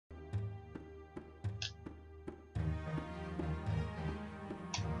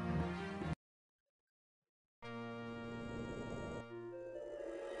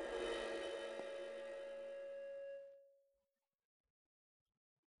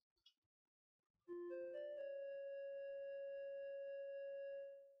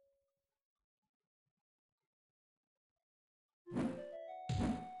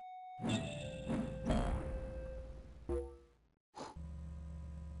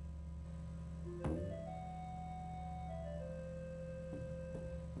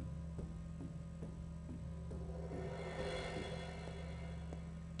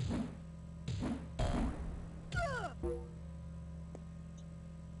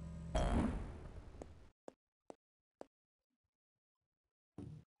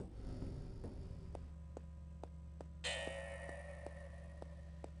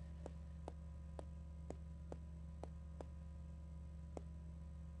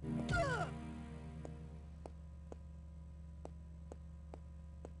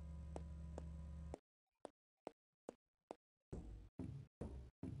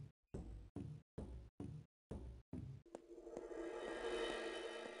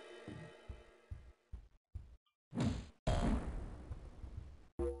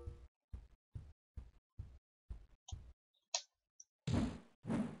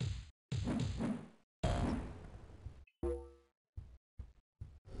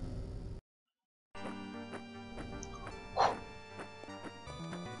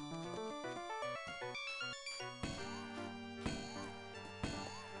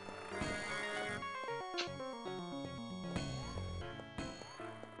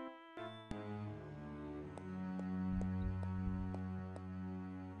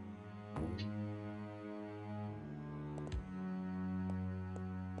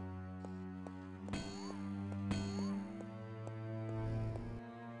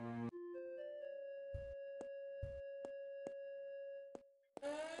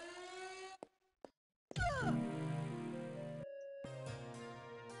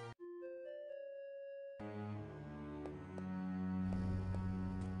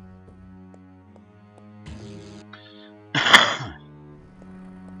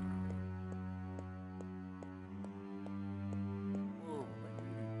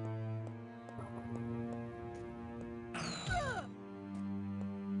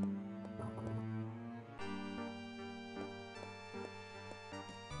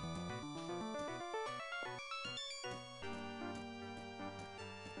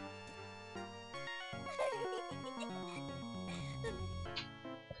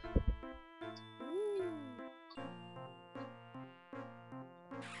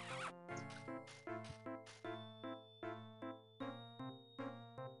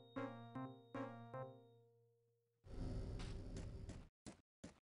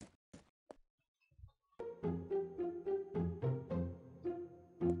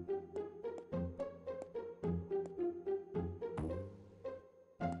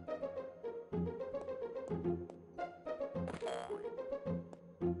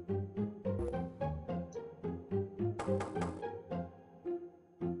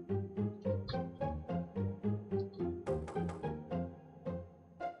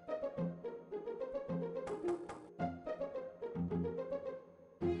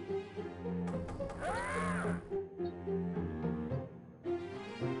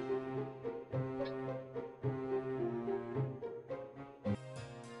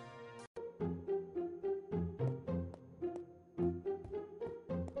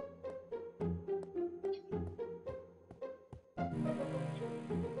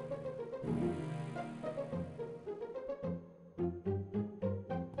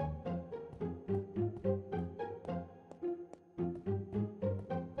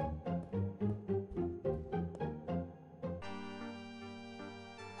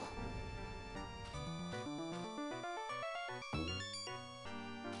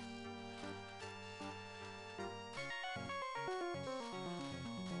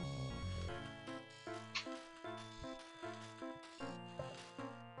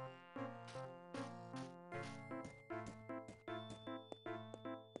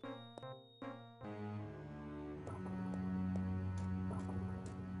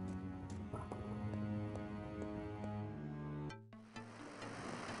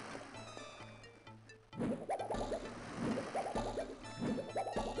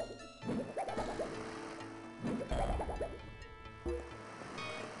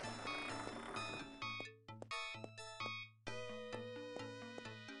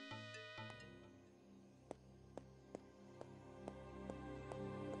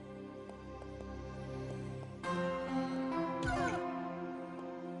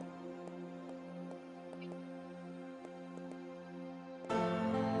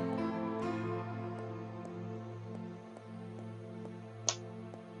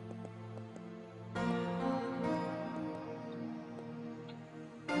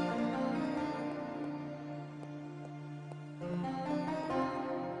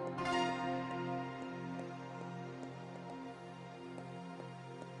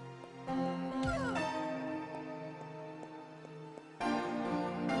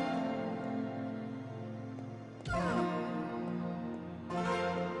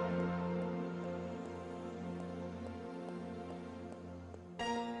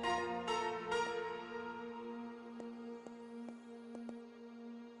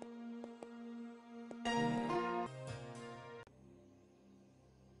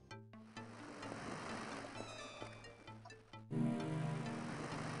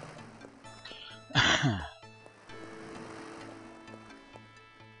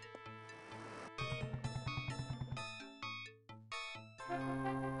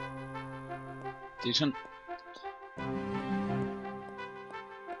Decent.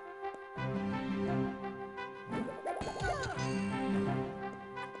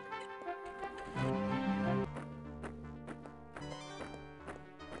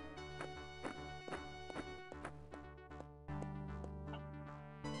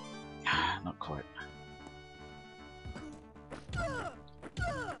 Not quite.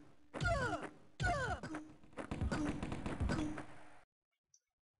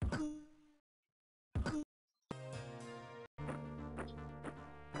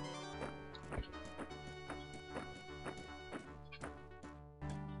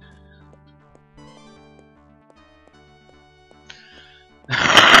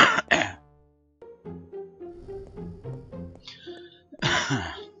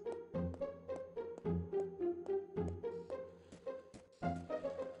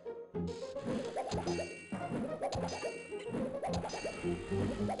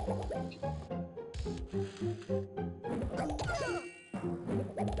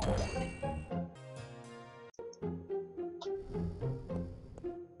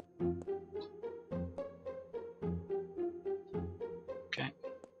 Okay.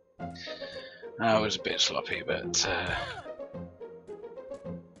 That was a bit sloppy, but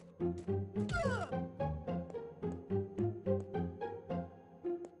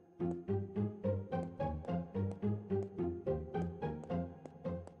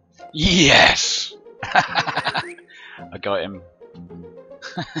yes! I got him.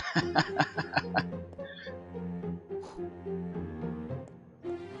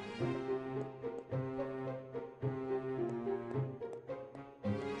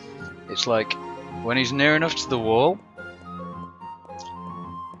 It's like when he's near enough to the wall.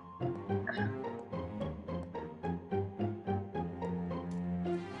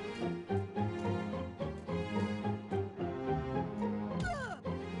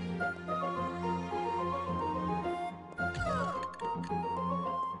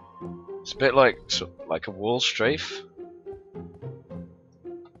 It's a bit like a wall strafe.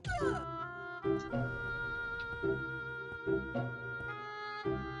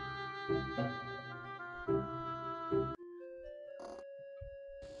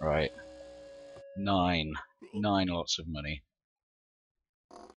 Right. 9 lots of money.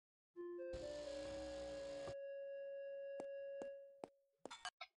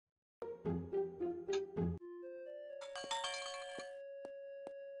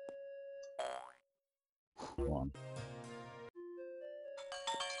 One.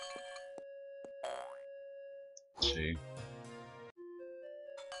 2.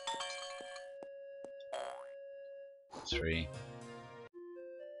 3.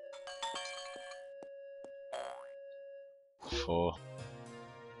 4.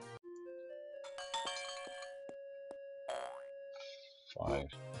 5.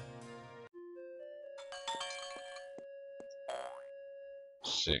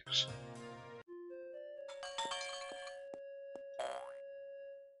 6.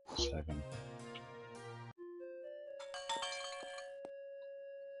 7.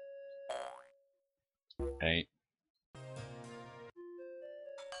 8.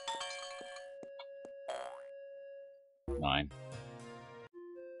 9.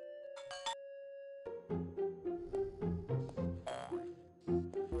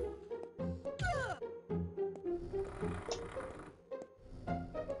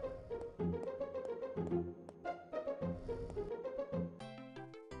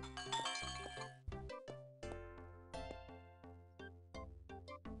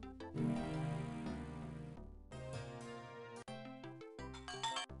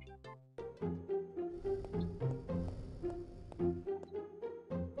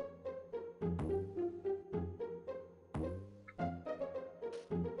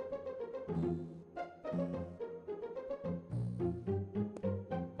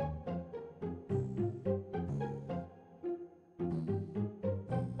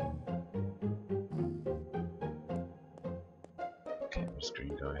 Okay, where's the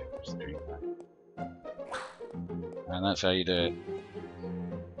green guy? Where's the green guy? And that's how you do it.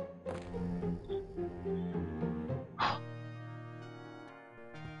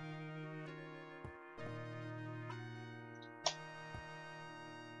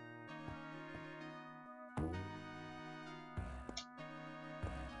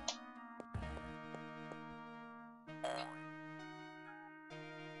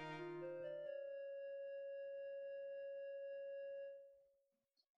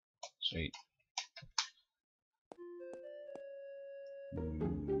 Sweet.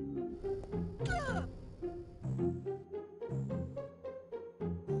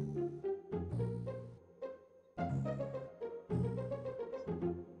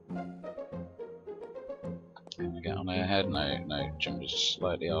 Can I get on her head? No, no, jump is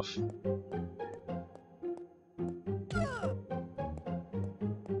slightly off.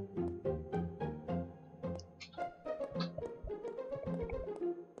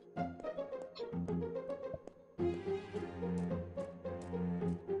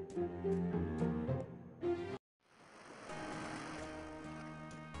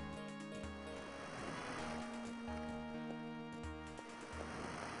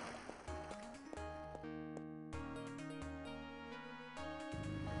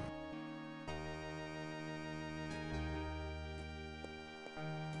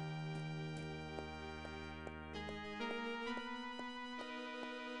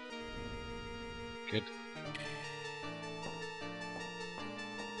 Good.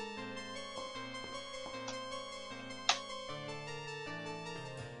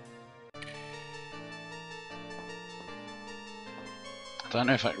 I don't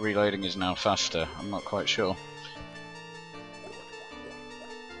know if reloading is now faster, I'm not quite sure.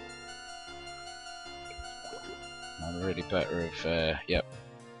 I'm really better of, yep.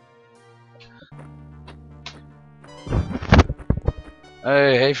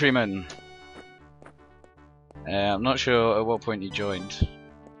 Oh, hey Freeman! I'm not sure at what point you joined.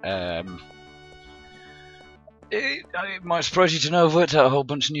 It might surprise you to know I've worked out a whole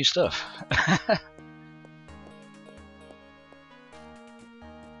bunch of new stuff.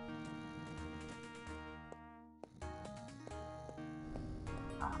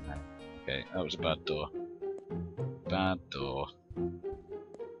 Oh, no. Okay, that was a bad door. Bad door.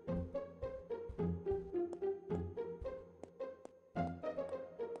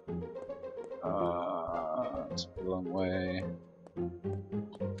 It's a long way.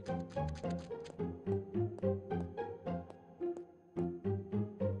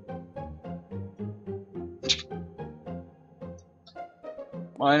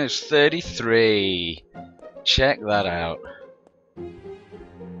 Mine is 33. Check that out.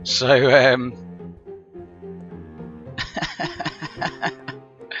 So, right then.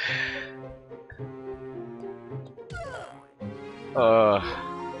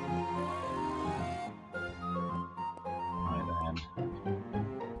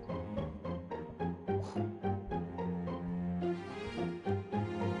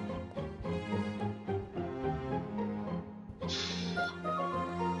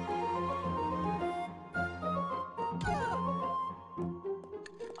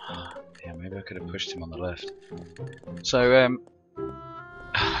 Yeah, maybe I could have pushed him on the left. So,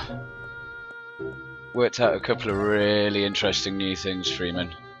 worked out a couple of really interesting new things,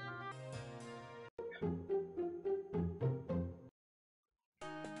 Freeman.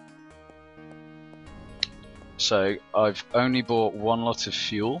 So, I've only bought one lot of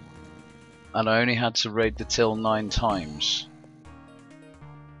fuel, and I only had to raid the till 9 times.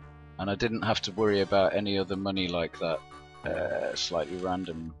 And I didn't have to worry about any other money like that slightly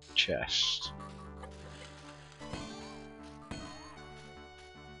random chest.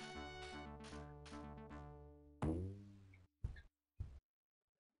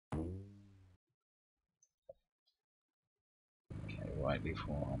 Okay, white leaf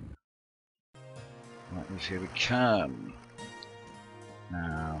 1. White leaf, here we come.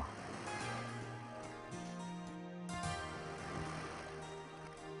 Now.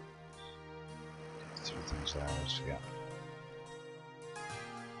 Three things there, let's forget.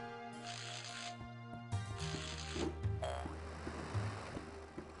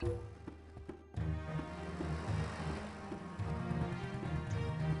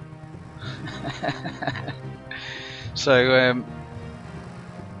 So,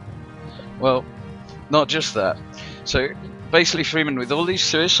 well, not just that. So, basically, Freeman, with all these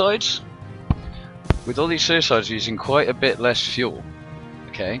suicides using quite a bit less fuel,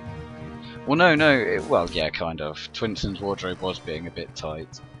 okay? Well, no, well, yeah, kind of. Twinson's wardrobe was being a bit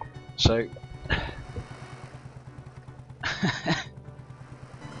tight. So...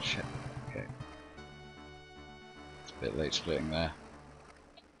 Shit, okay. It's a bit late splitting there.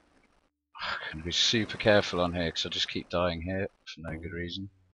 I'm going to be super careful on here because I just keep dying here for no good reason.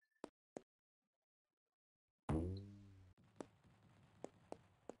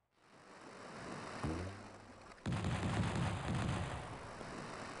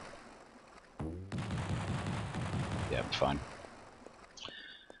 Yeah, fine.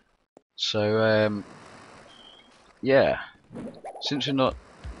 So, yeah, since we're not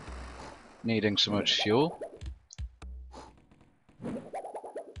needing so much fuel,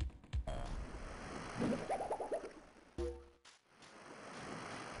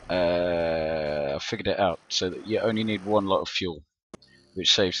 I figured it out so that you only need one lot of fuel,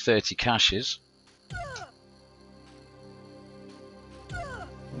 which saves 30 caches.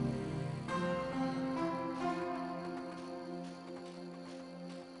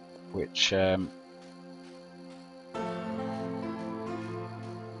 which yeah,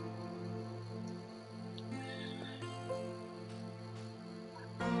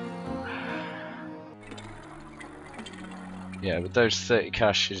 with those 30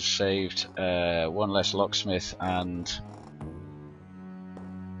 caches saved, one less locksmith, and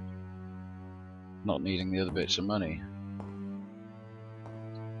not needing the other bits of money.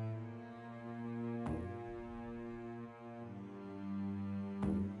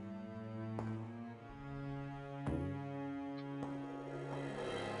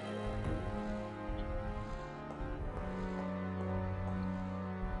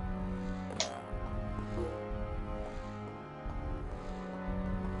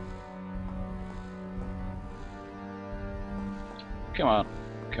 Come on,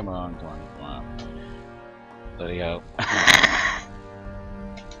 come on, come on, come on. Bloody hell.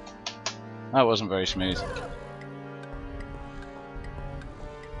 That wasn't very smooth.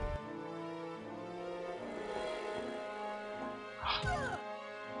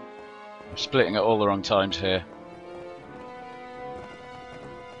 I'm splitting at all the wrong times here.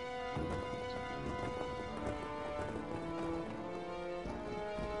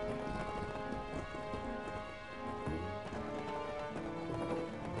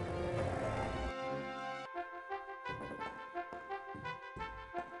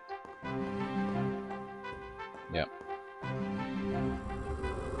 Yep.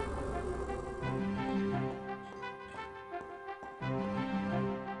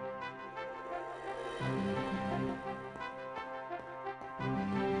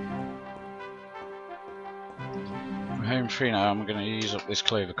 I'm home free now. I'm going to use up this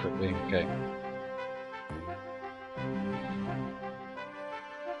clover quickly. Okay.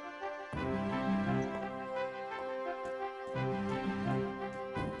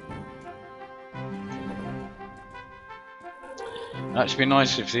 It'd actually be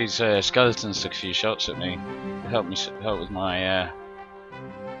nice if these skeletons took a few shots at me. Help with my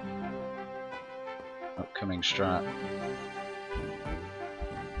upcoming strat.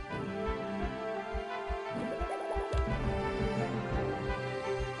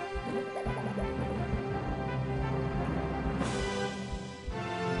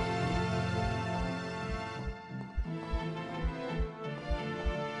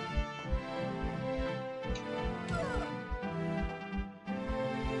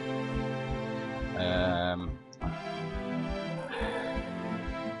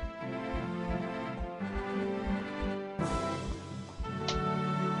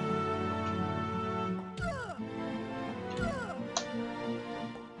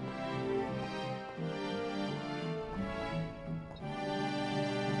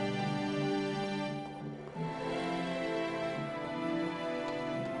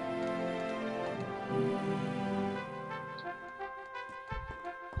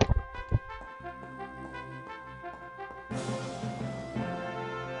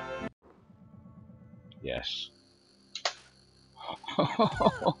 Yes.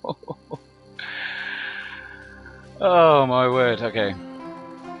 Oh my word, okay.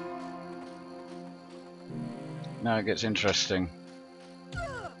 Now it gets interesting.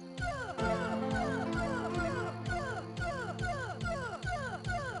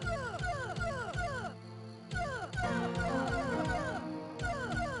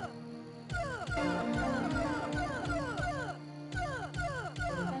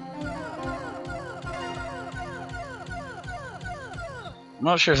 I'm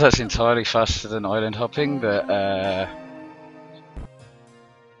not sure if that's entirely faster than island hopping, but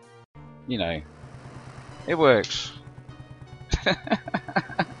you know, it works.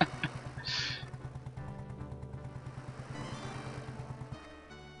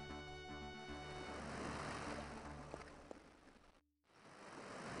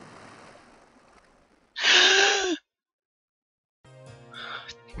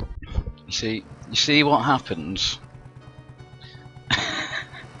 You see what happens?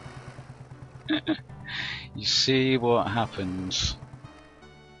 You see what happens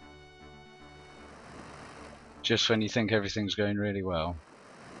just when you think everything's going really well.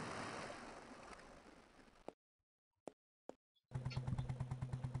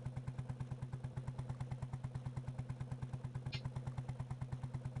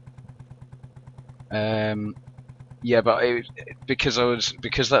 Yeah, but because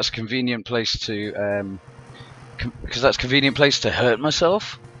that's a convenient place to hurt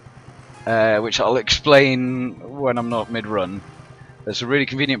myself, which I'll explain when I'm not mid-run. There's a really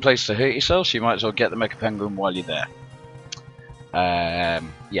convenient place to hurt yourself, so you might as well get the Mecha Penguin while you're there.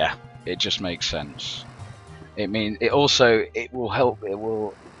 Yeah, it just makes sense. It will help. It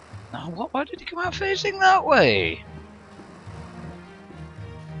will. Oh, what? Why did he come out facing that way?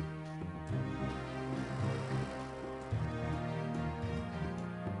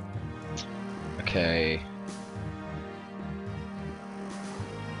 Okay.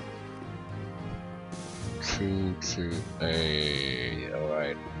 Hey,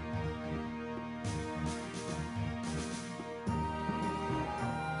 alright.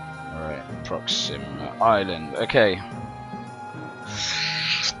 Alright, Proxima Island, okay.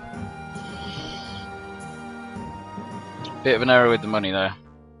 Bit of an error with the money there.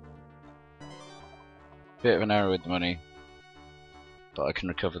 Bit of an error with the money. But I can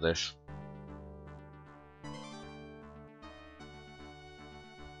recover this.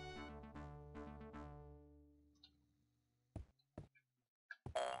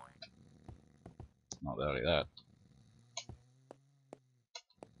 Not only that.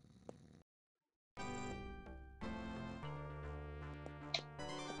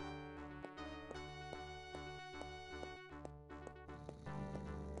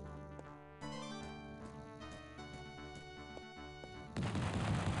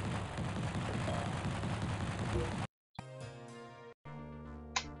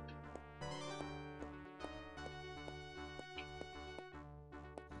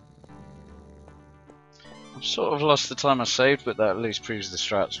 I've sort of lost the time I saved, but that at least proves the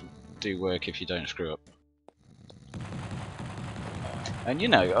strats do work if you don't screw up. And you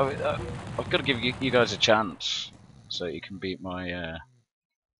know, I've got to give you guys a chance so you can beat my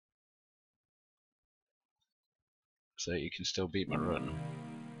so you can still beat my run.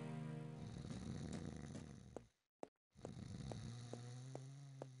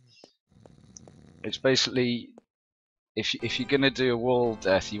 It's basically, if you're gonna do a wall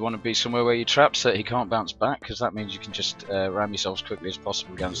death, you want to be somewhere where you're trapped so he can't bounce back, because that means you can just ram yourself as quickly as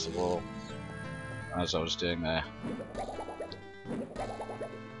possible against the wall, as I was doing there.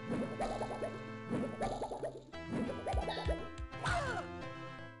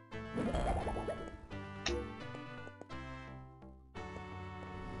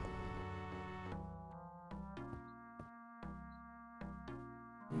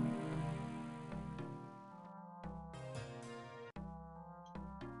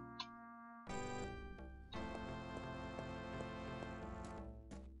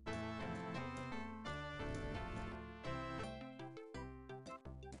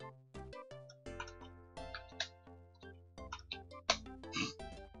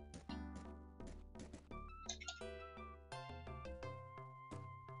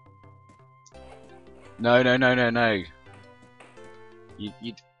 No, no, no, no, no. You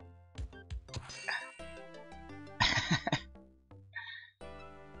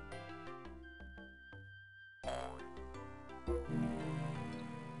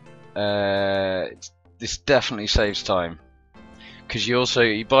this definitely saves time, because you're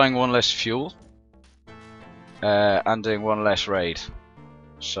buying one less fuel and doing one less raid,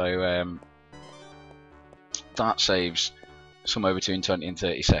 so that saves somewhere between 20 and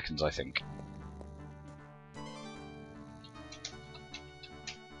 30 seconds, I think.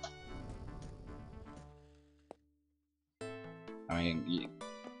 I mean,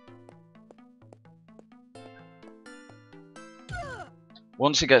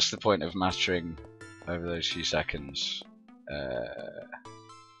 once it gets to the point of mastering over those few seconds,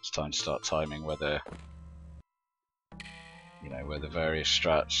 it's time to start timing whether, you know, whether various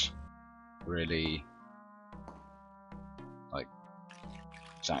strats really, like,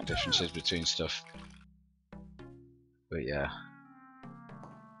 exact differences between stuff. But yeah.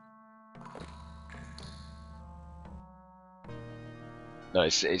 No,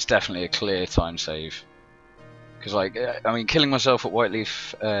 it's definitely a clear time save. Because, like, I mean, killing myself at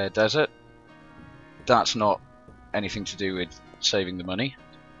Whiteleaf Desert, that's not anything to do with saving the money.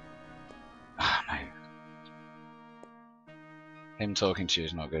 Ah, no. Him talking to you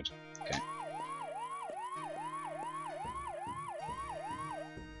is not good. Okay.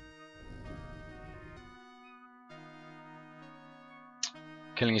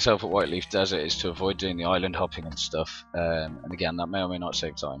 Killing yourself at Whiteleaf Desert is to avoid doing the island hopping and stuff. And again, that may or may not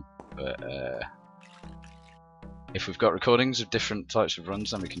save time. But if we've got recordings of different types of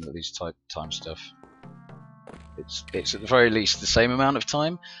runs, then we can at least time stuff. It's at the very least the same amount of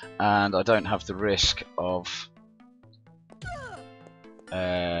time, and I don't have the risk of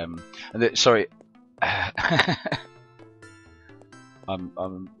sorry.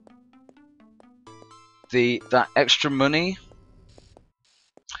 That extra money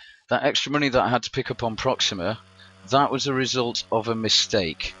that I had to pick up on Proxima, that was a result of a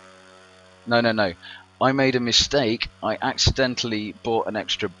mistake. No. I made a mistake. I accidentally bought an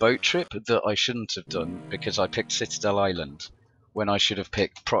extra boat trip that I shouldn't have done, because I picked Citadel Island when I should have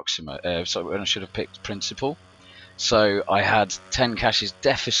picked Proxima. When I should have picked Principal. So I had 10 caches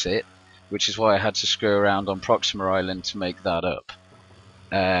deficit, which is why I had to screw around on Proxima Island to make that up.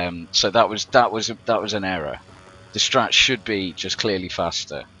 So that was an error. The strat should be just clearly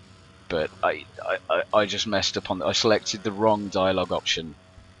faster, but I just messed up on. I selected the wrong dialogue option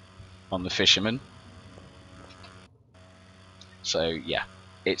on the fisherman. So yeah,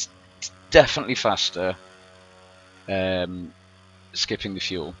 it's definitely faster skipping the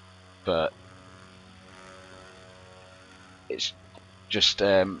fuel, but it's just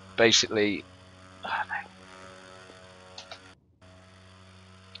basically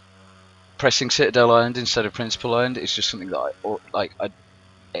pressing Citadel Island instead of Principal Island is just something that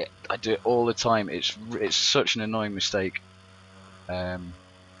I do it all the time. It's such an annoying mistake. And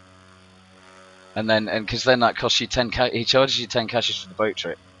because then that costs you 10 he charges you 10 cashes for the boat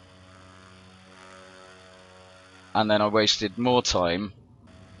trip, and then I wasted more time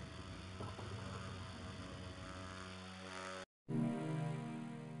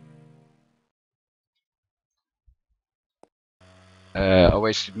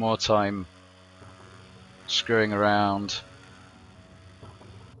screwing around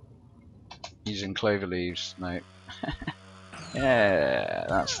using clover leaves. No. Yeah,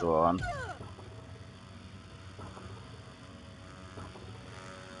 that's the one.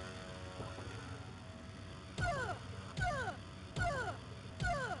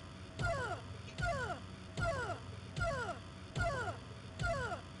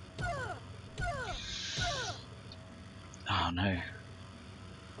 Oh no.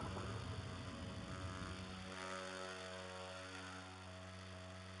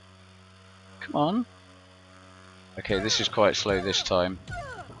 Come on. Okay, this is quite slow this time.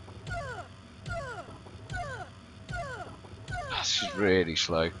 This is really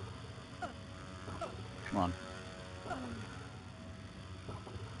slow. Come on.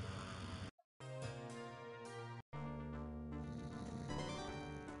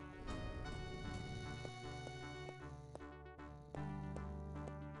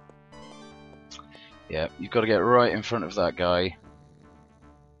 Yeah, you've got to get right in front of that guy.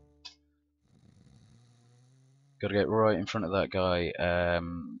 Got to get right in front of that guy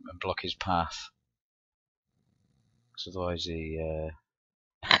and block his path. Because otherwise he...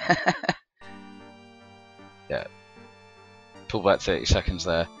 yeah. Pull back 30 seconds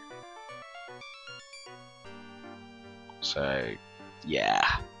there. So, yeah.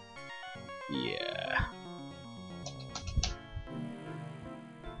 Yeah.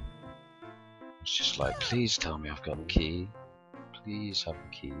 It's just like, please tell me I've got the key. Please have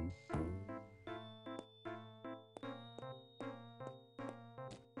the key.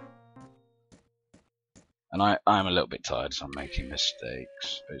 And I'm a little bit tired, so I'm making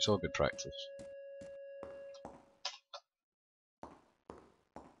mistakes. But it's all good practice.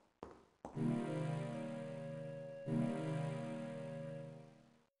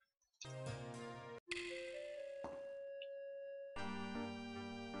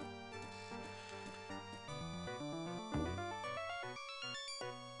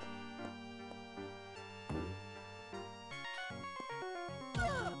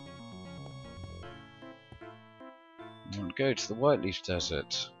 I want to go to the Whiteleaf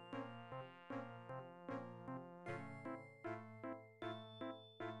Desert.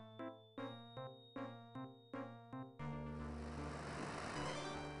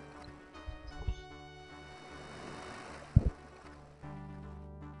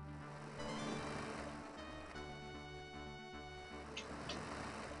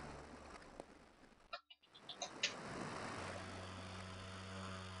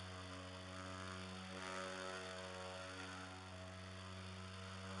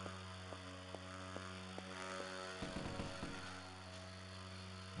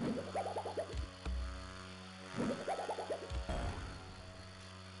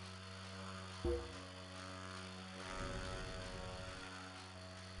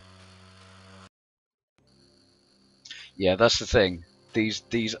 Yeah, that's the thing.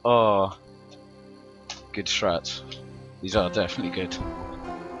 These are good strats. These are definitely good.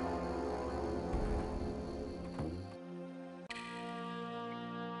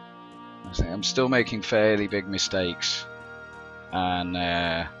 I'm still making fairly big mistakes, and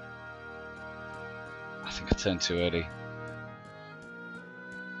I think I turned too early.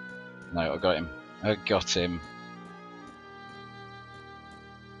 No, I got him. I got him.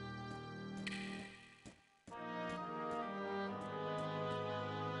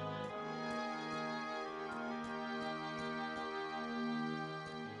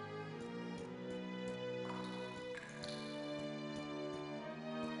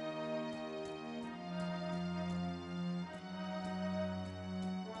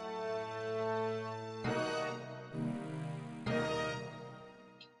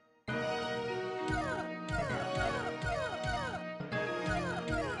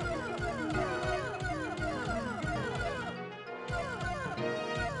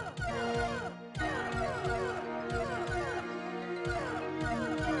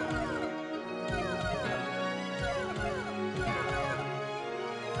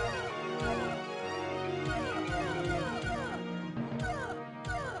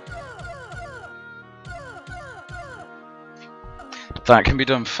 That can be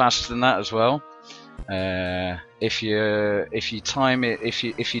done faster than that as well. If you time it, if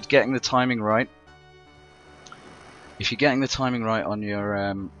you're getting the timing right, on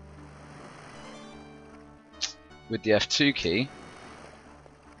your with the F2 key,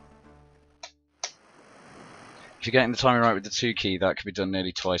 if you're getting the timing right with the 2 key, that can be done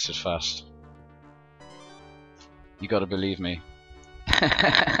nearly twice as fast. You got to believe me.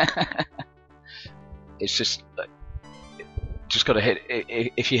 It's just got to hit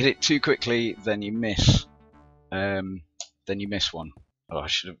it. If you hit it too quickly, then you miss. Then you miss one. Oh, I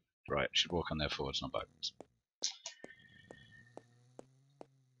should walk on there forwards, not backwards.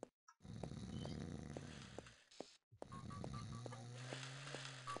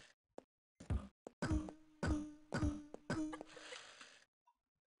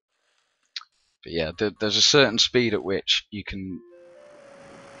 But yeah, there's a certain speed at which you can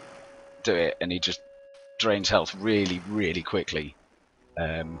do it, and he just drains health really, really quickly.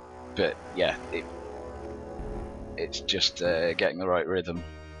 But yeah, it's just getting the right rhythm.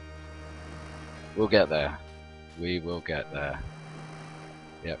 We'll get there. We will get there.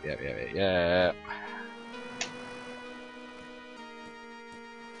 Yep.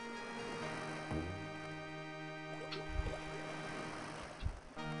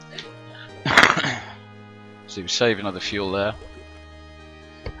 So we save another fuel there,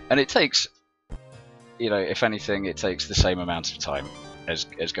 and it takes, you know, if anything, it takes the same amount of time as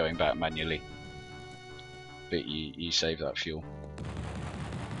going back manually, but you save that fuel.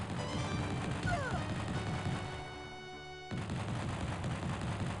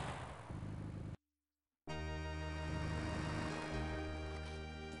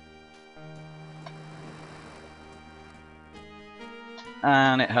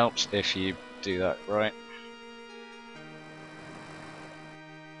 And it helps if you do that right.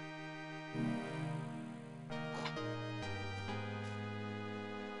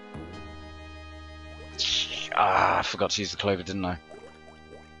 Ah, I forgot to use the clover, didn't I?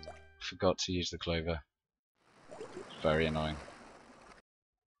 Forgot to use the clover. Very annoying.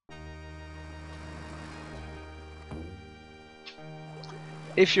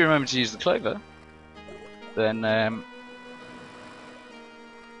 If you remember to use the clover, then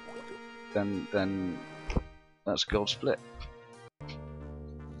that's gold split.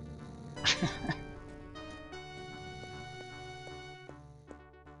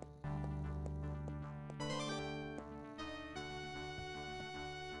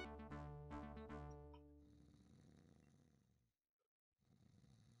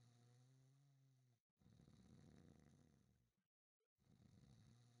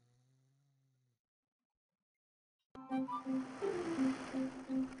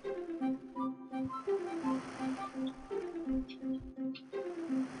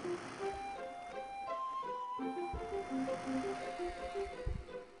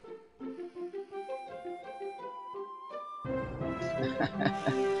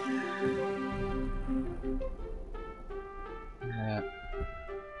 Yeah.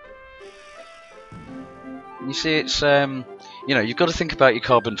 You see, it's you know, you've got to think about your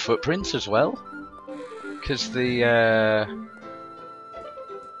carbon footprint as well, because the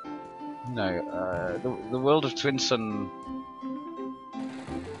you know, the world of Twin Sun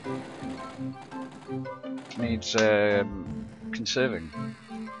needs conserving.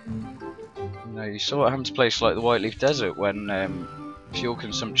 You know, you saw what happens to places like the Whiteleaf Desert when fuel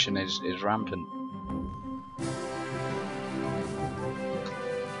consumption is rampant.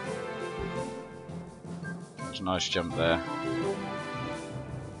 It's a nice jump there.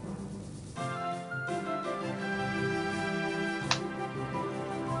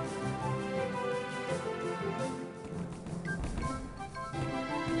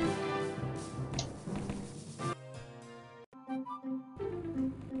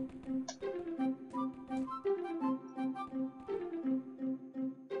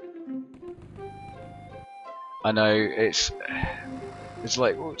 I know, it's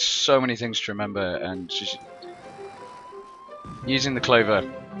like so many things to remember, and just using the clover.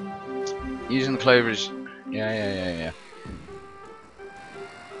 Using the clover is yeah.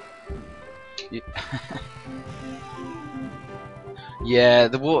 Yeah,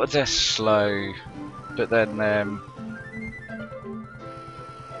 the water death's slow, but then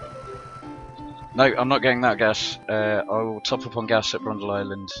no, I'm not getting that gas. I will top up on gas at Brundle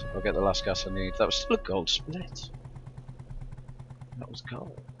Island. I'll get the last gas I need. That was still a gold split. That was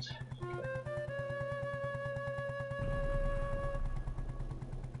gold.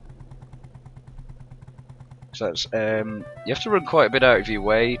 So that's, you have to run quite a bit out of your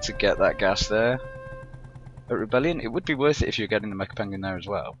way to get that gas there. At Rebellion, it would be worth it if you're getting the Mecha Penguin there as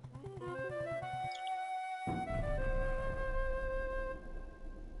well.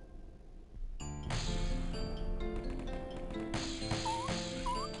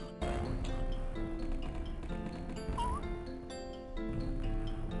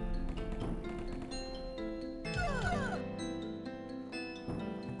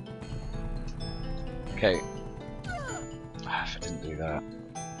 Okay. If I didn't do that.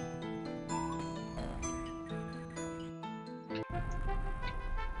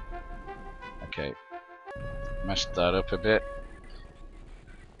 Okay. Messed that up a bit.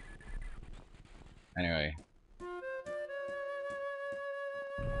 Anyway.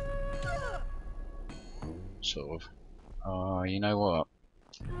 Sort of. Oh, you know what?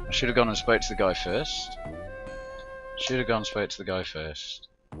 I should have gone and spoke to the guy first. Should have gone and spoke to the guy first.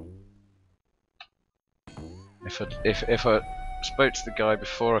 If I spoke to the guy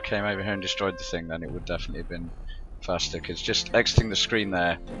before I came over here and destroyed the thing, then it would definitely have been faster. Because just exiting the screen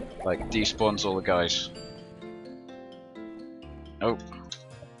there, like, despawns all the guys. Oh.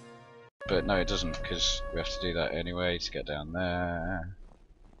 But no, it doesn't, because we have to do that anyway to get down there.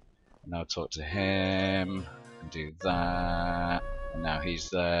 And now talk to him and do that. And now he's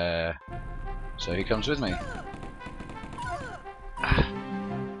there. So he comes with me.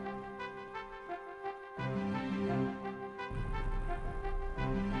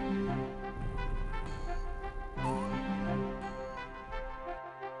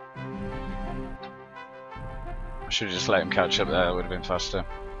 I should have just let him catch up there, it would have been faster.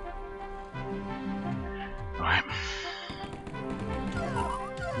 Right.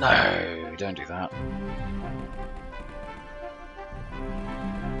 No, don't do that.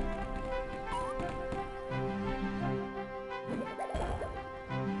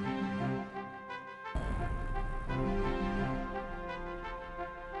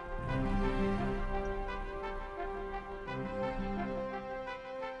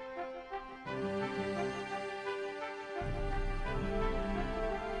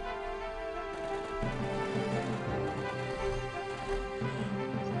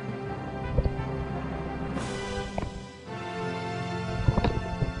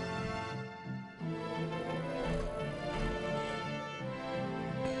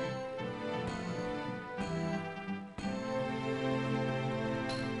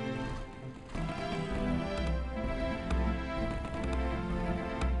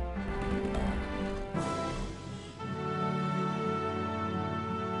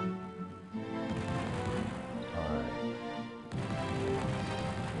 Alright.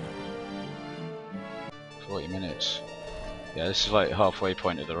 40 minutes. Yeah, this is like halfway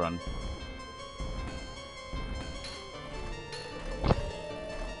point of the run.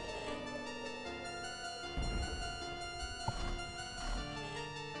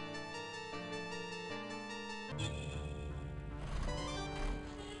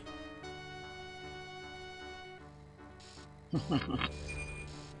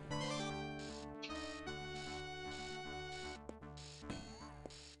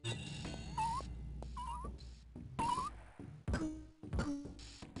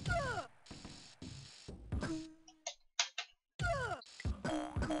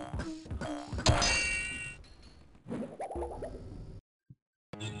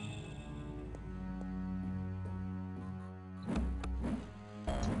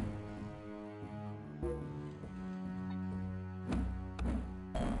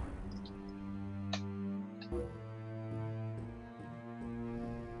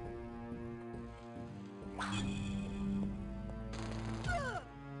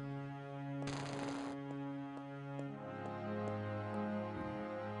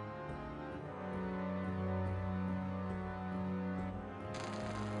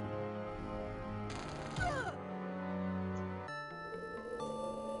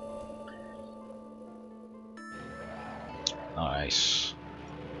 Nice.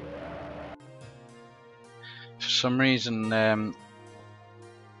 For some reason, I'm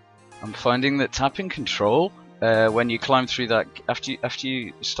finding that tapping control when you climb through that after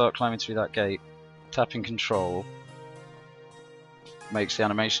you start climbing through that gate, tapping control makes the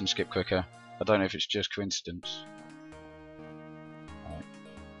animation skip quicker. I don't know if it's just coincidence. Right.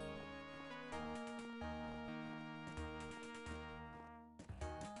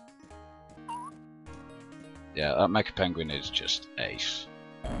 Yeah, that Mecha Penguin is just ace.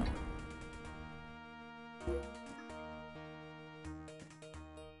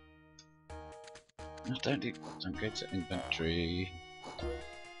 No, don't go to inventory.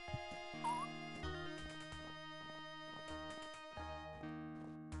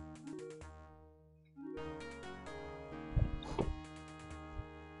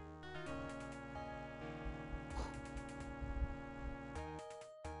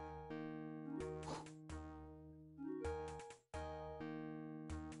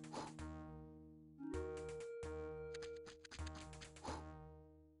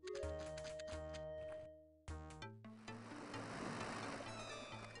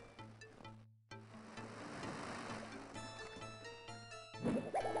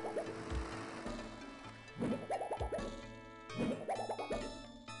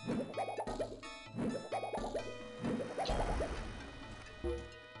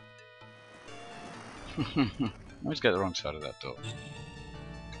 I always get the wrong side of that door.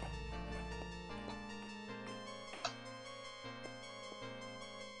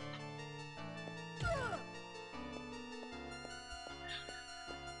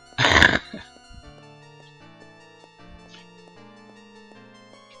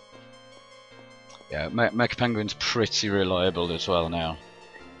 Yeah, Mecha Penguin's pretty reliable as well now.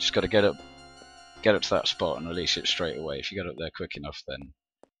 Just got to get up to that spot and release it straight away. If you get up there quick enough, then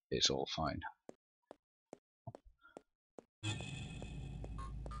it's all fine.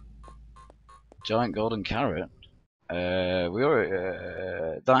 Giant golden carrot.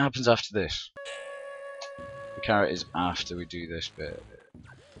 That happens after this. The carrot is after we do this bit.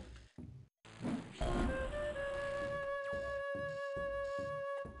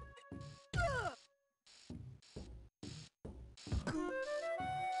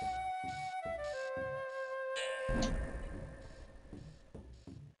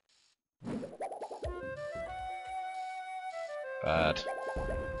 Bad.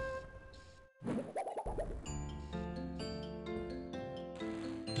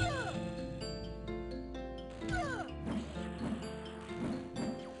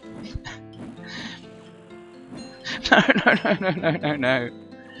 No.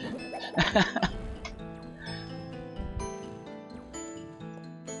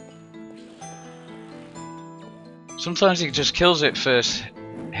 Sometimes he just kills it first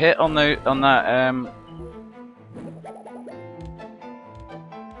hit on that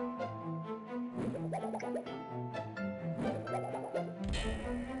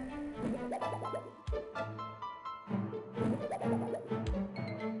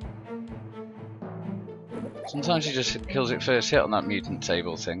sometimes he just kills it first hit on that mutant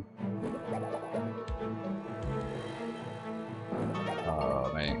table thing.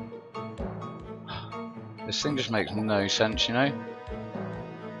 Oh mate. This thing just makes no sense, you know?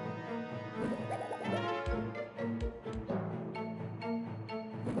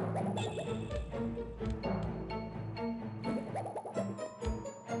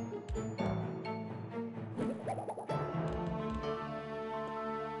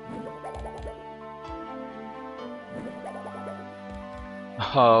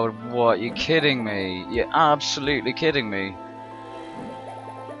 Oh, what? You're kidding me. You're absolutely kidding me.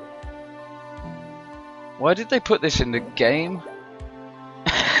 Why did they put this in the game?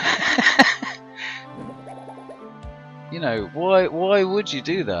 You know, why would you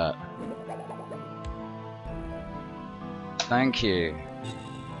do that? Thank you.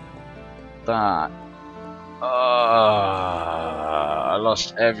 That. I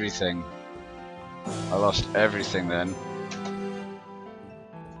lost everything. I lost everything then.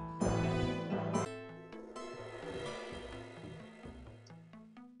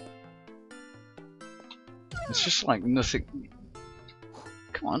 It's just like nothing.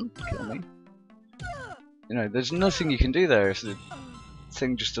 Come on, kill me. You know, there's nothing you can do there if the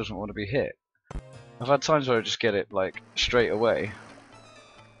thing just doesn't want to be hit. I've had times where I just get it like straight away.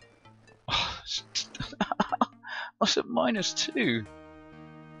 I was at -2.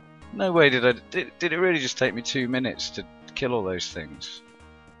 No way did it really just take me 2 minutes to kill all those things?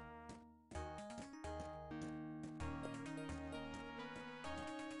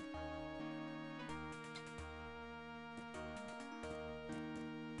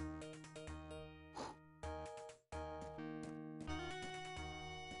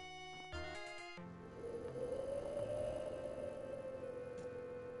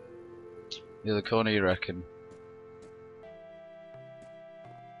 The other corner, you reckon?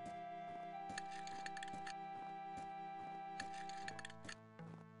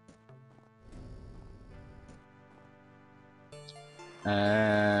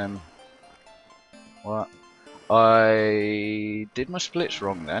 What? I did my splits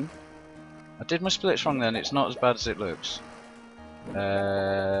wrong then. It's not as bad as it looks. On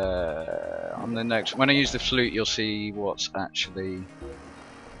the next, when I use the flute, you'll see what's actually.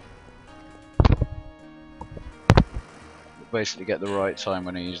 Basically, get the right time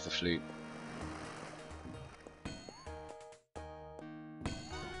when I use the flute.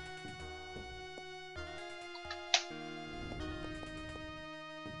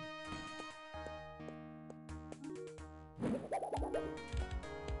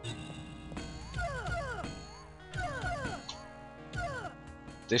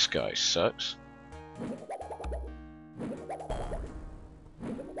 This guy sucks.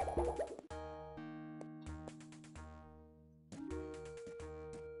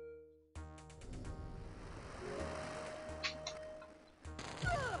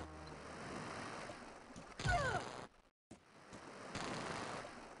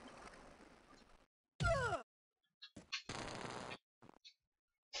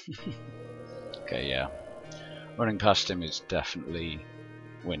 Okay, yeah. Running past him is definitely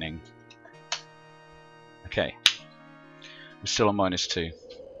winning. Okay. We're still on -2.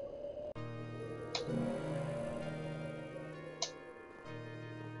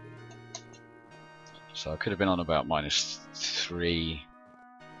 So I could have been on about -3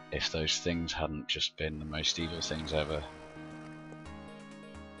 if those things hadn't just been the most evil things ever.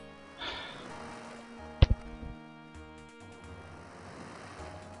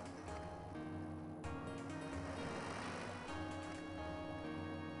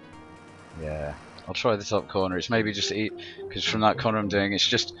 Yeah, I'll try the top corner. It's maybe just because from that corner I'm doing,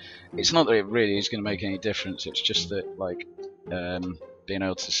 it's not that it really is going to make any difference. It's just that like being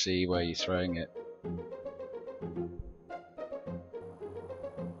able to see where you're throwing it.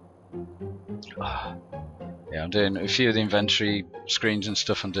 Yeah, I'm doing a few of the inventory screens and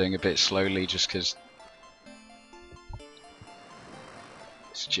stuff. I'm doing a bit slowly just because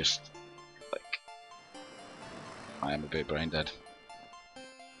it's just like I am a bit brain dead.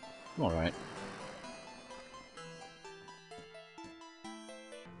 All right.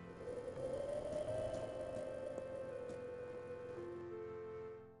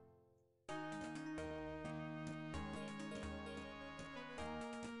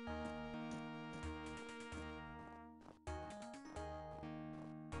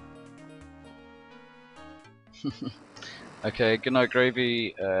 Okay, good night,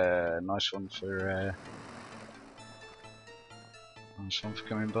 Gravy. Nice one for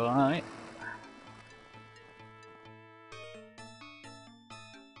coming by.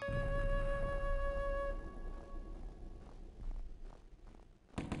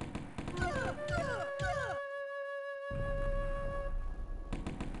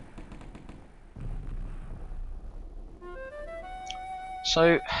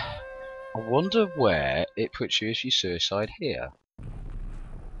 So, I wonder where it puts you if you suicide here.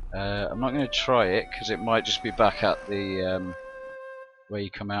 I'm not going to try it because it might just be back at the where you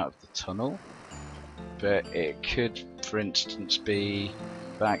come out of the tunnel, but it could, for instance, be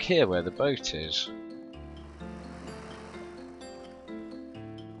back here where the boat is.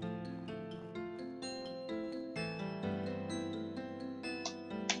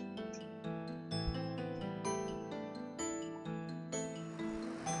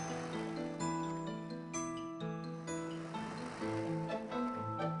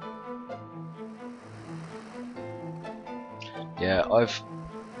 Yeah, I've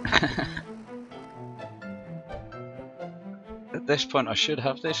at this point I should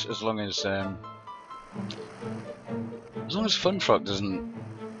have this as long as Funfrock doesn't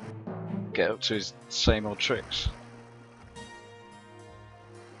get up to his same old tricks.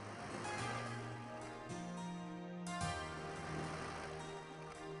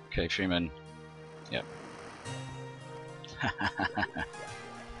 Okay, Freeman. Yep.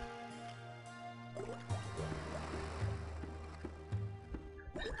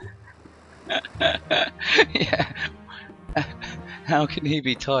 Yeah. How can he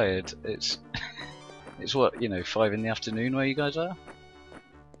be tired? It's what, you know, 5 in the afternoon where you guys are?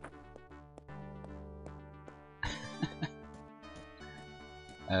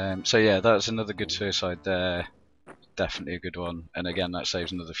 So yeah, that's another good suicide there. Definitely a good one. And again, that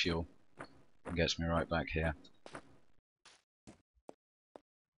saves another fuel and gets me right back here.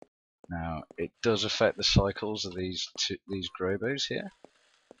 Now, it does affect the cycles of these Grobos here,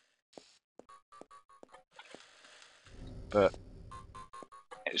 but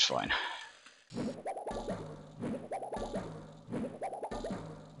it's fine.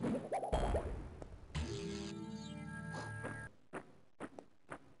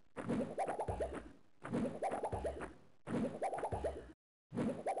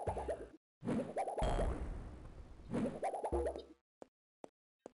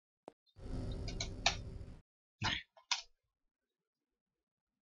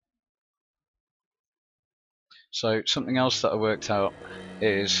 So something else that I worked out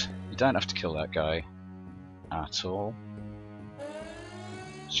is you don't have to kill that guy at all.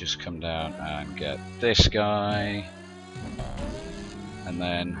 Just come down and get this guy, and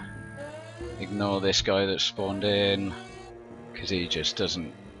then ignore this guy that spawned in because he just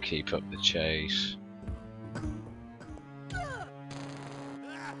doesn't keep up the chase.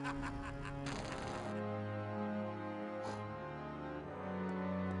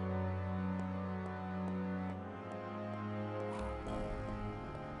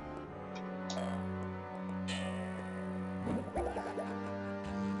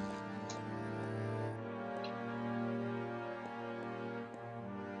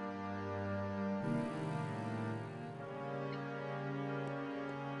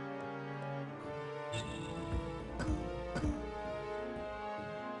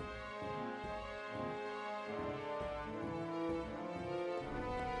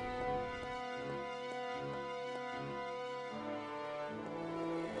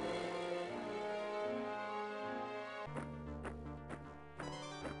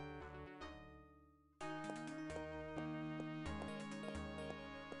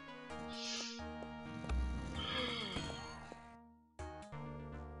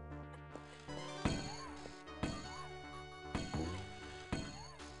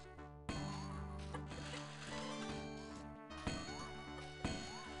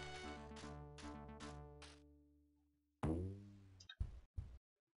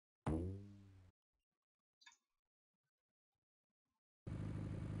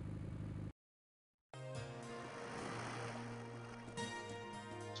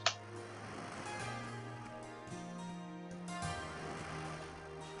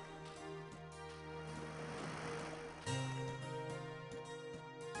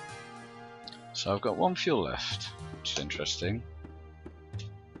 So I've got 1 fuel left, which is interesting.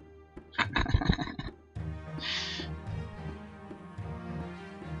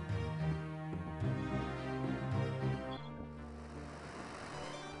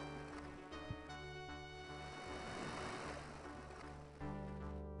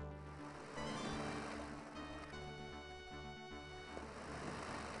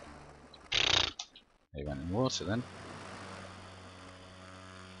 He went in water then.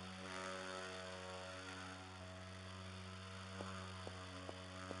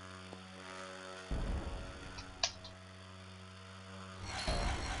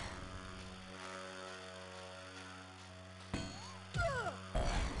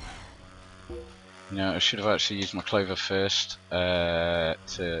 You know, I should have actually used my clover first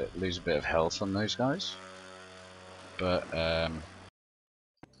to lose a bit of health on those guys. But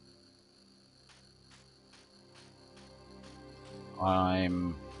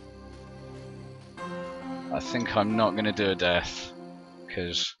I think I'm not going to do a death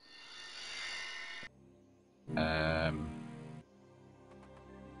because I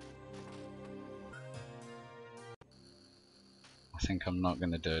think I'm not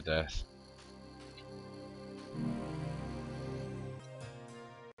going to do a death.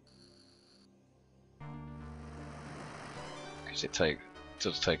 Because it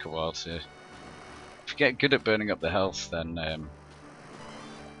does take a while to. If you get good at burning up the health, then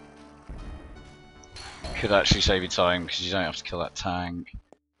could actually save you time because you don't have to kill that tank.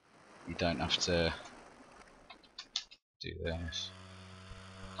 You don't have to do this.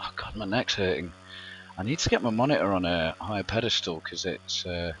 Oh god, my neck's hurting. I need to get my monitor on a higher pedestal because it's.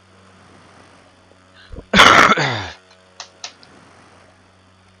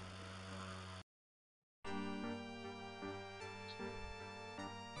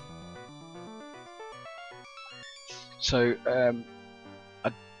 So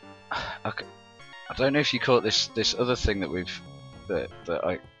I don't know if you caught this other thing that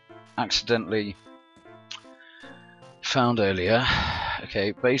I accidentally found earlier.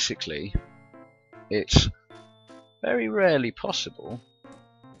 Okay, basically, it's very rarely possible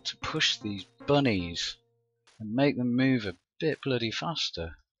to push these bunnies and make them move a bit bloody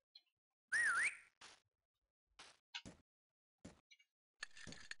faster.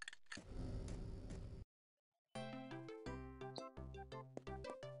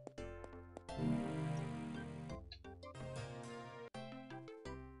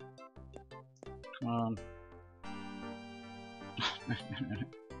 Come on.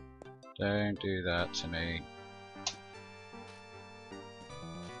 Don't do that to me.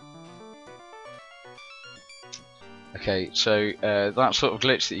 Okay, so that sort of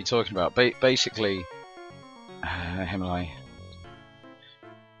glitch that you're talking about, basically, Himalaya.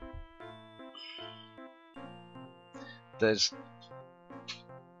 There's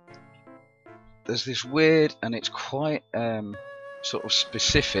this weird, and it's quite sort of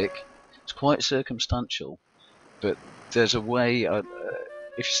specific. It's quite circumstantial, but there's a way.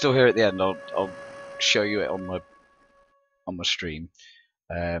 If you're still here at the end, I'll show you it on my stream.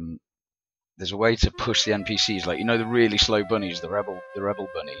 There's a way to push the NPCs, like, you know, the really slow bunnies, the rebel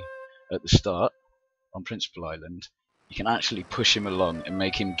bunny at the start on Principal Island. You can actually push him along and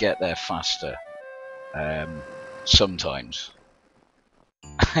make him get there faster. Sometimes.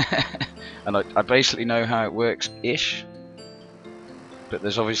 And I basically know how it works-ish, but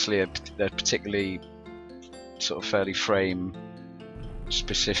there's obviously a particularly sort of fairly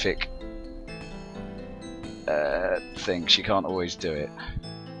frame-specific thing. She can't always do it.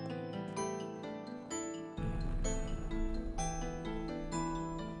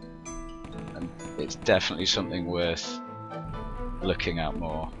 And it's definitely something worth looking at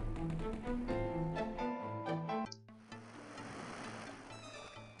more.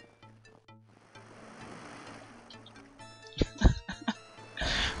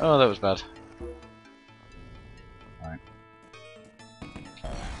 Oh, that was bad. Right.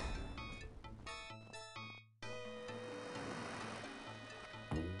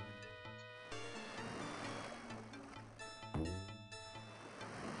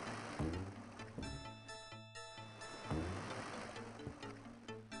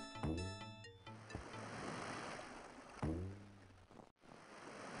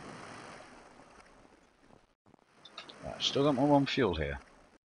 Still got my 1 fuel here.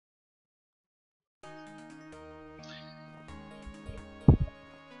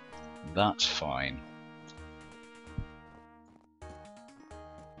 That's fine.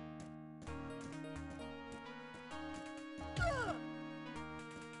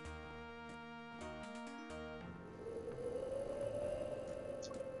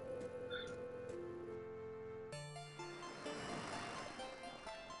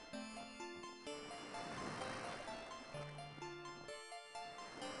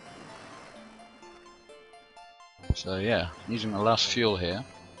 So yeah, using the last fuel here.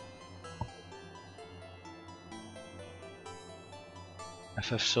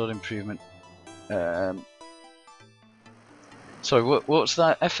 FF sword improvement. Sorry, what's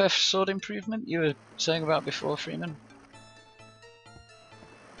that FF sword improvement you were saying about before, Freeman?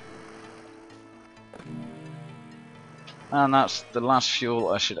 And that's the last fuel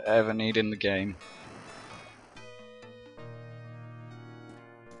I should ever need in the game.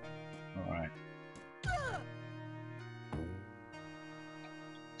 Alright.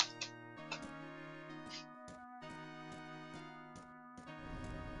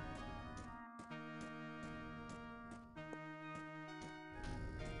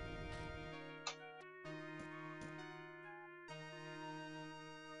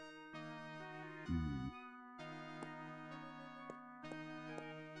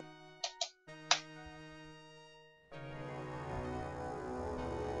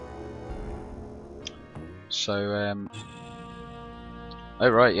 So, oh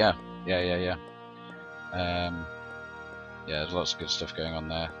right, yeah. Yeah, there's lots of good stuff going on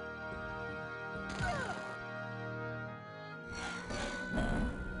there.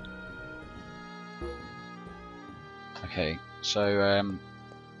 Okay, so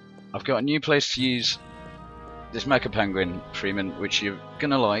I've got a new place to use this Mecha Penguin, Freeman, which you're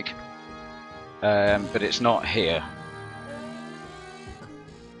gonna like, but it's not here.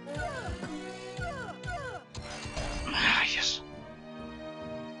 Ah, yes.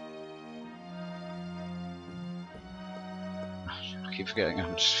 I keep forgetting.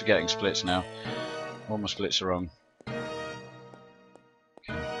 I'm just forgetting splits now. All my splits are wrong.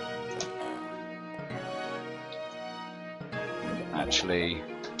 Actually,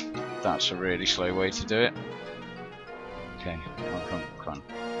 that's a really slow way to do it. Okay, come on. Come on.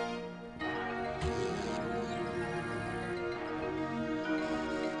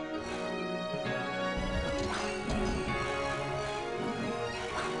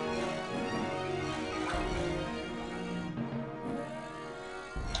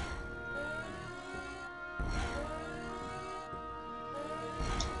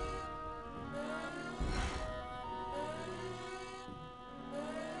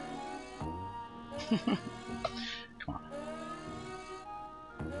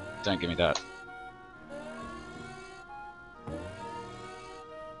 Don't give me that.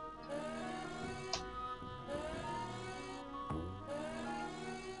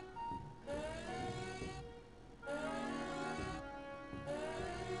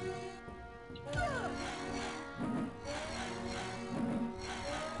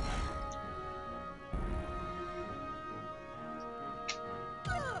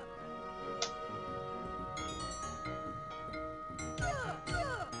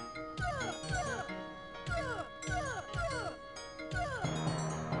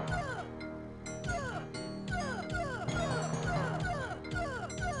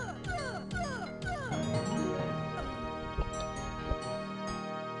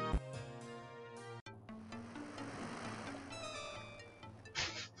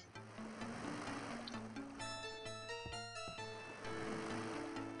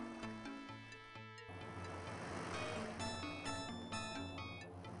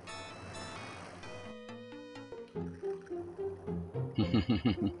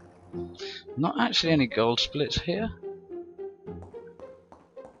 Not actually any gold splits here.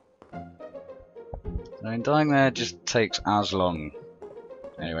 I mean, dying there just takes as long.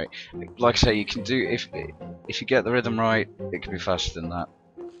 Anyway, like I say, you can do if you get the rhythm right, it can be faster than that.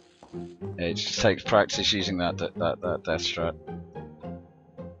 It just takes practice using that death strat.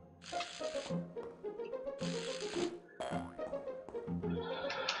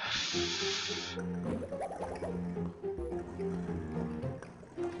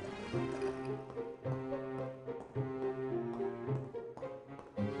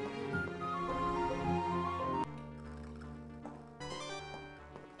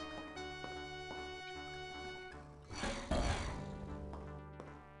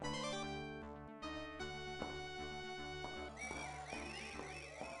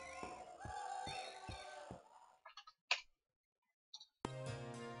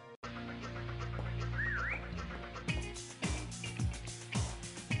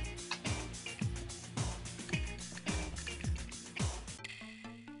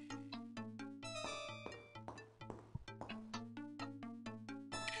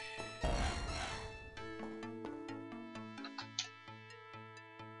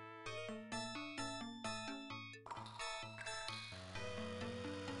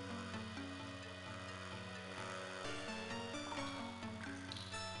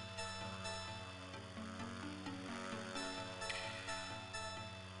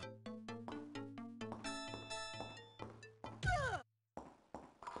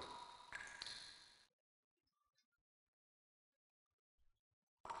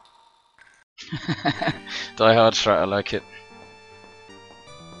 Die hard strat, I like it.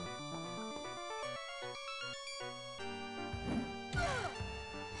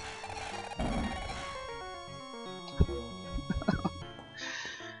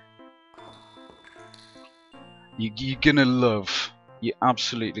 You're gonna love. You're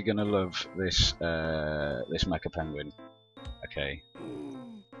absolutely gonna love this this mecha penguin. Okay,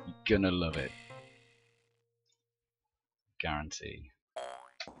 you're gonna love it. Guarantee.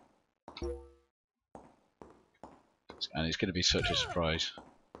 And it's gonna be such a surprise.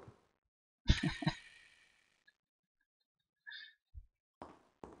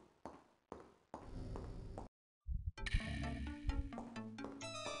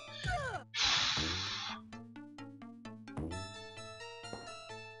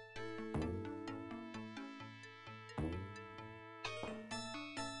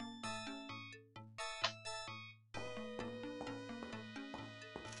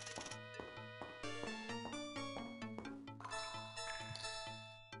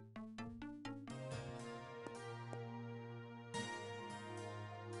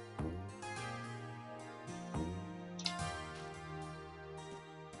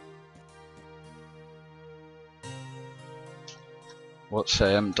 What's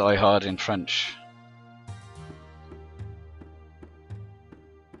Die Hard in French?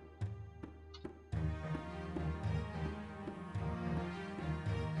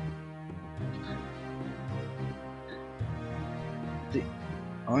 The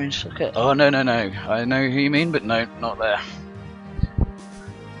orange socket? Oh no. I know who you mean, but no, not there.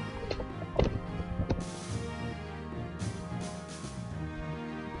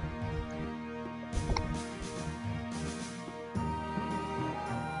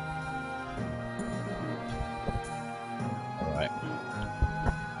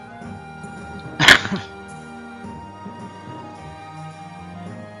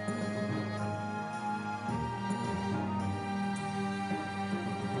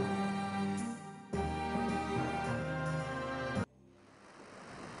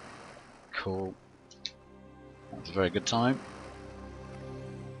 Cool. That's a very good time.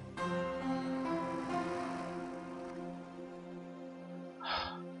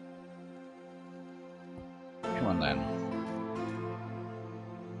 Come on then.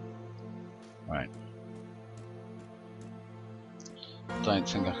 Right. Don't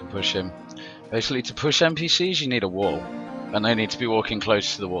think I can push him. Basically, to push NPCs you need a wall. And they need to be walking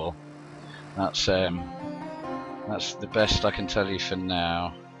close to the wall. That's the best I can tell you for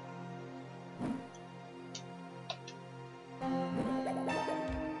now.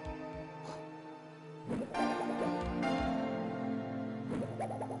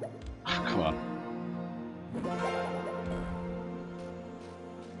 Come on.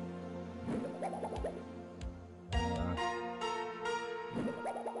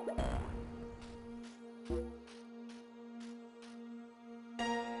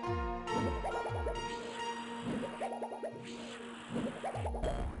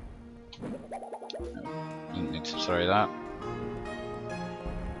 Didn't need to throw that.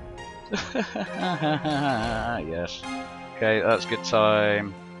 Yes. Okay, that's good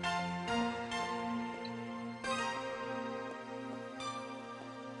time.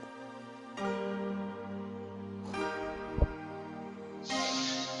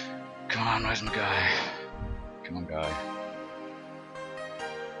 Come on, where's my guy? Come on, guy.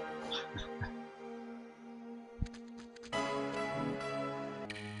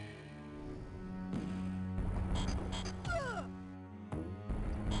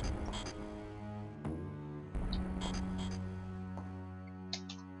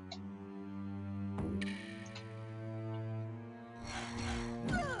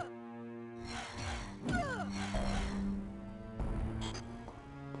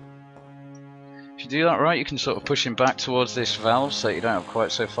 If you do that right, you can sort of push him back towards this valve so you don't have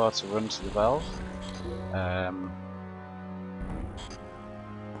quite so far to run to the valve.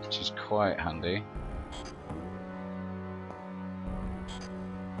 Which is quite handy.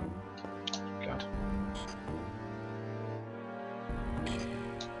 God.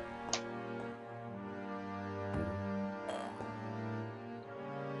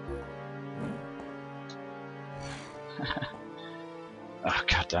 Oh,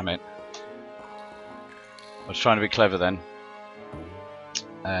 god damn it. I was trying to be clever then.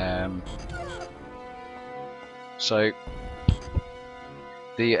 So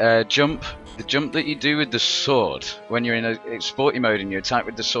the jump that you do with the sword when you're in a sporty mode and you attack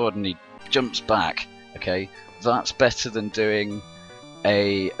with the sword and he jumps back, okay, that's better than doing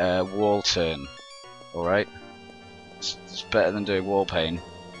a wall turn. All right, it's better than doing wall pain.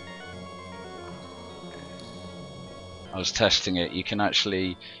 I was testing it. You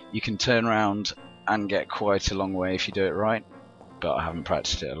can turn around and get quite a long way if you do it right, but I haven't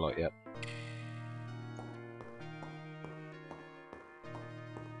practiced it a lot yet.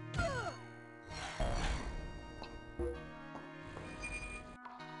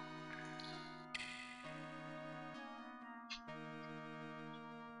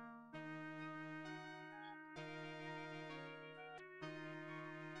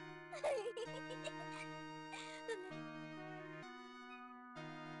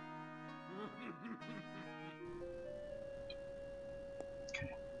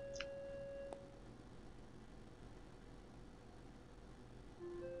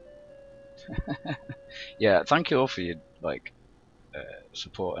 Yeah, thank you all for your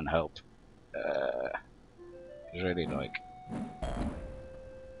support and help. Really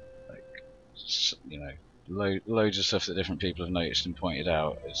you know, loads of stuff that different people have noticed and pointed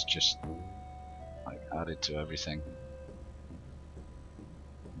out is just like added to everything.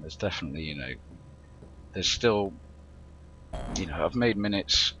 There's definitely, you know, there's still, you know, I've made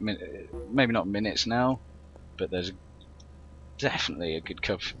minutes, maybe not minutes now, but there's definitely a good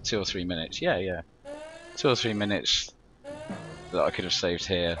 2 or 3 minutes. Yeah, 2 or 3 minutes that I could have saved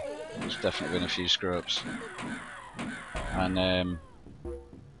here. There's definitely been a few screw-ups, and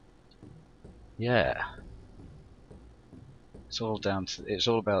yeah, it's all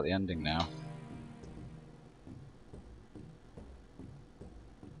about the ending now.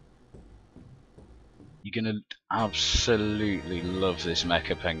 You're gonna absolutely love this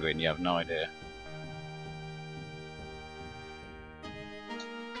mecha penguin. You have no idea.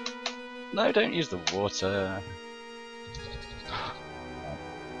 No, don't use the water.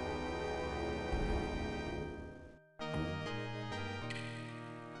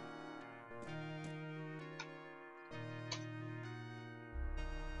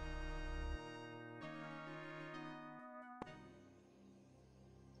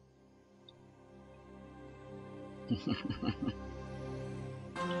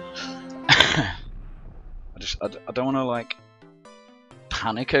 I don't want to like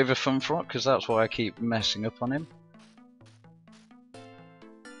panic over Funfrock, because that's why I keep messing up on him.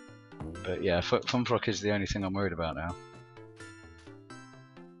 But yeah, Funfrock is the only thing I'm worried about now.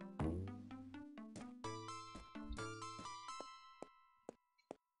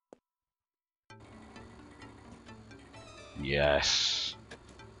 Yes.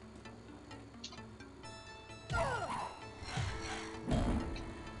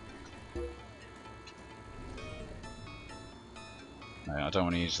 No, I don't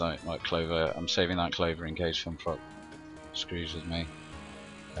want to use that like Clover. I'm saving that Clover in case Funfrock screws with me.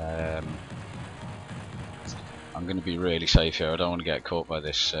 I'm going to be really safe here. I don't want to get caught by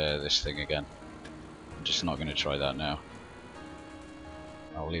this this thing again. I'm just not going to try that now.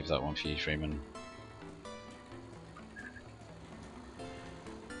 I'll leave that one for you, Freeman.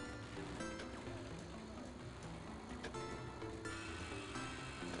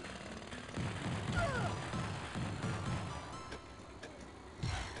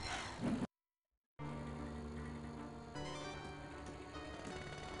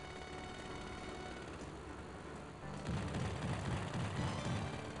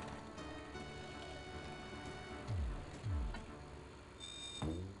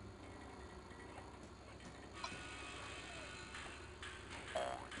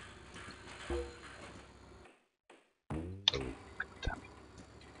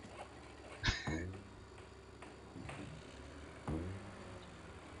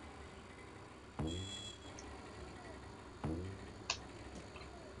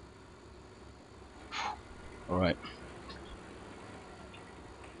 Alright.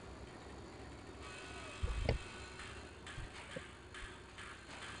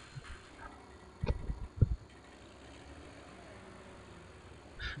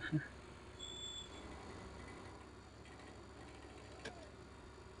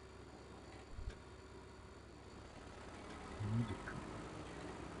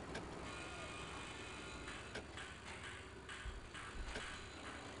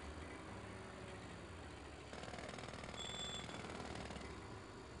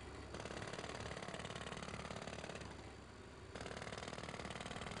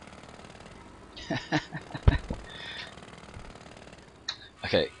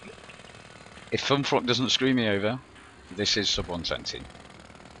 Okay, if Funfrock doesn't screw me over, this is sub 120.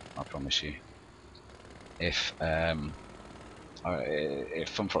 I promise you. If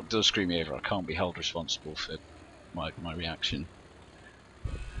Funfrock does screw me over, I can't be held responsible for my reaction.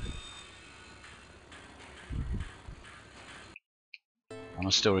 Am I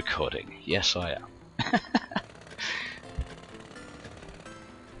still recording? Yes, I am.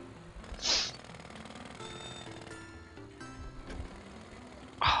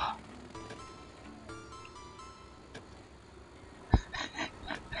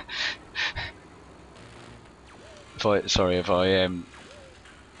 Sorry if I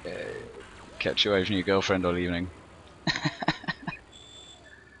kept you away from your girlfriend all evening.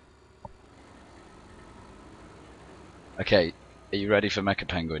 Okay, are you ready for Mecha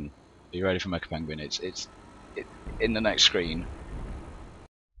Penguin? Are you ready for Mecha Penguin? It's in the next screen.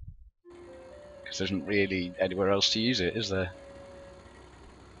 Because there isn't really anywhere else to use it, is there?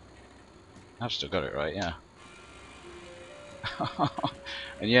 I've still got it right, yeah.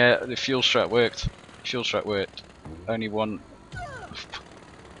 And yeah, the fuel strat worked. Fuel strat worked. Only one.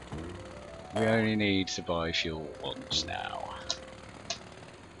 We only need to buy fuel once now.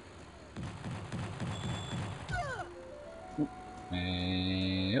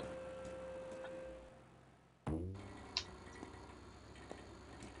 Yep.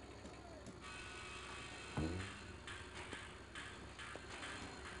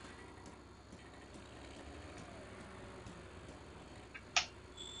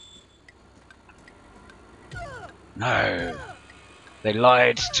 No, they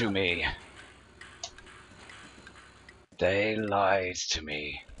lied to me. They lied to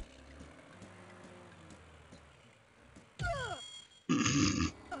me.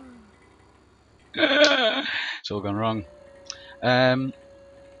 It's all gone wrong.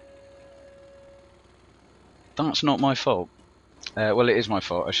 That's not my fault. Well, it is my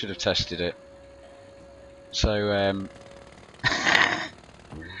fault. I should have tested it. So,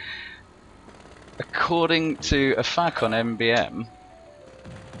 according to a FAQ on MBM,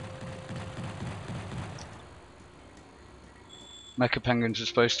 Mecha Penguins are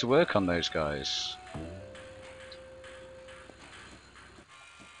supposed to work on those guys.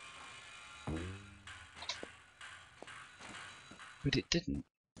 But it didn't.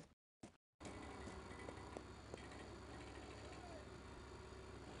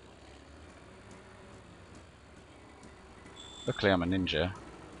 Luckily I'm a ninja.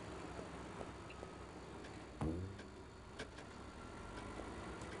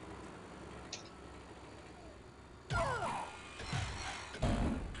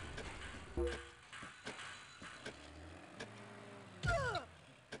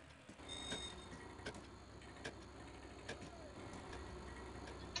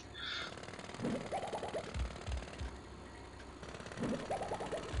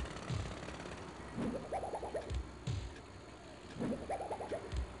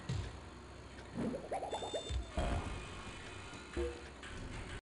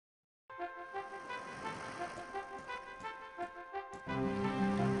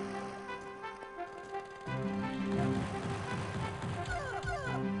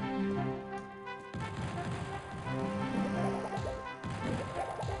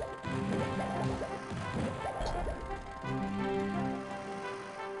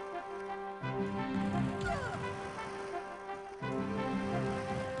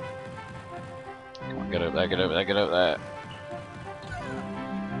 Come on, get up there, get up there, get up there.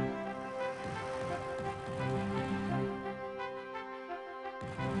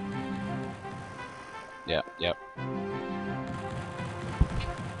 Yep, yep.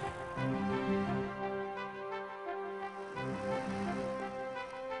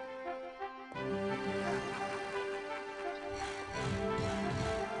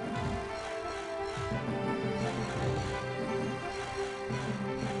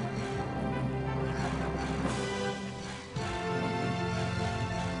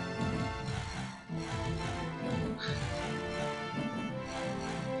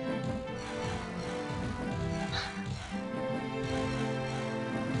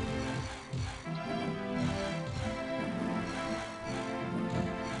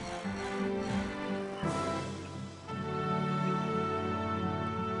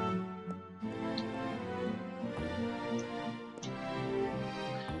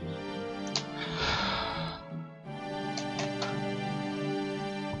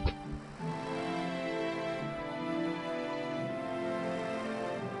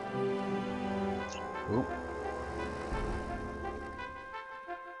 Ooh.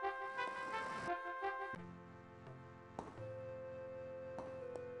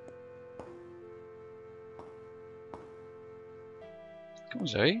 Come on,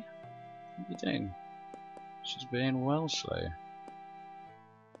 Zoe. What are you doing? She's being well slow.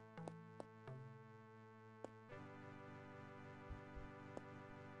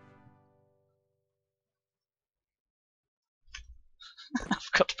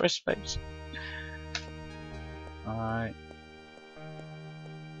 I've got to press space. Alright.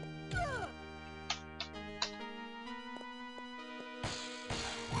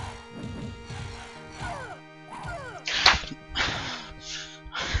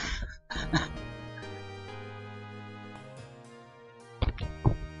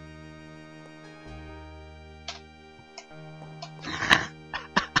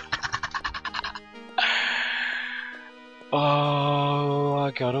 Oh,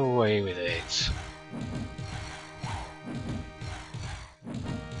 I got away with it.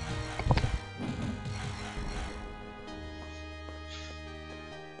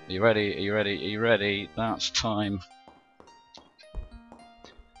 Are you ready? Are you ready? Are you ready? That's time.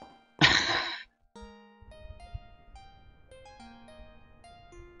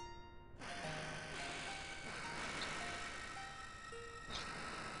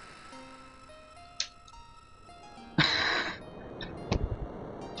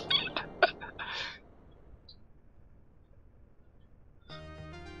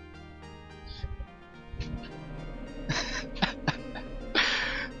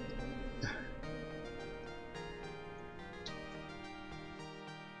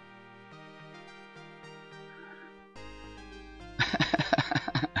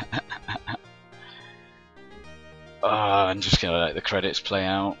 I'm just gonna let the credits play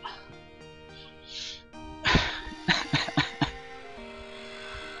out.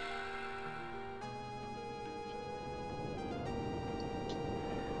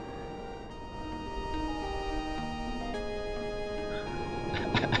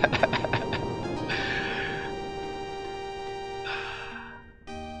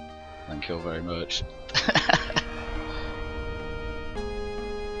 Thank you all very much.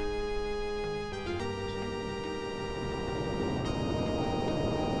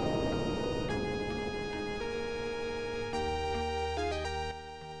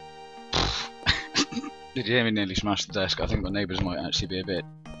 Did you hear me nearly smash the desk? I think my neighbours might actually be a bit...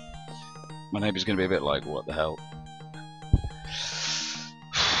 My neighbour's going to be a bit like, what the hell?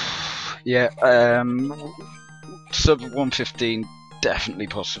 Yeah, sub 115 definitely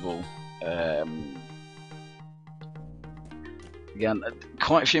possible. Again,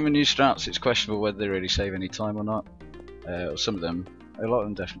 quite a few new strats, it's questionable whether they really save any time or not. Some of them, a lot of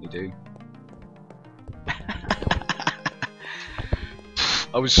them definitely do.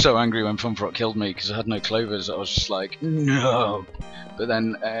 I was so angry when Funfrock killed me because I had no clovers. I was just like, no. But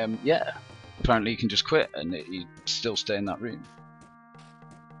then, yeah, apparently you can just quit and you still stay in that room.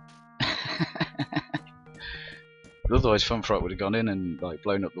 Otherwise, Funfrock would have gone in and like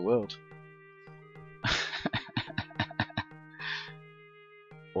blown up the world.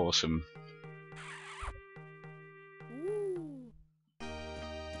 Awesome.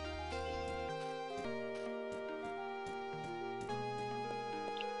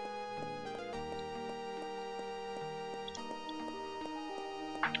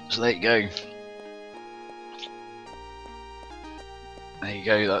 So there you go. There you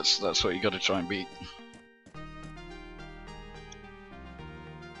go. That's what you got to try and beat.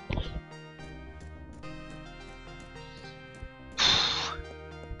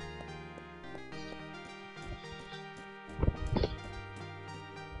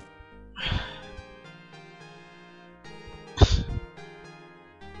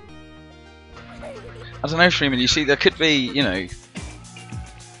 I don't know, Freeman. You see, there could be, you know,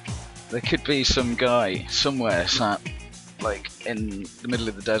 there could be some guy somewhere sat, like, in the middle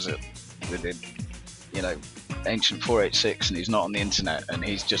of the desert with a, you know, ancient 486, and he's not on the internet, and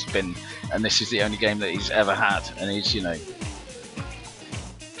he's just been, and this is the only game that he's ever had, and he's, you know,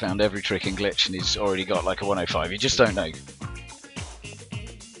 found every trick and glitch, and he's already got like a 105. You just don't know.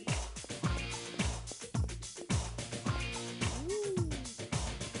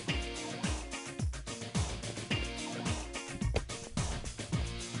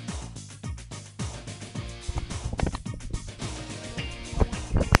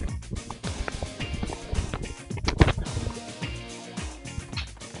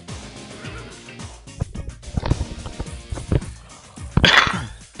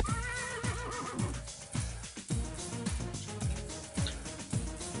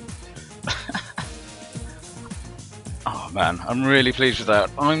 Man, I'm really pleased with that.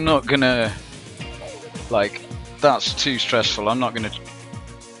 I'm not gonna, like, that's too stressful. I'm not gonna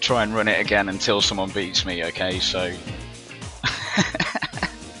try and run it again until someone beats me, okay? So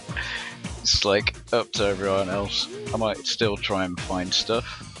it's like up to everyone else. I might still try and find stuff.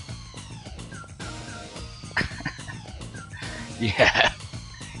 Yeah,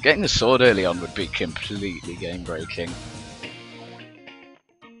 getting the sword early on would be completely game breaking.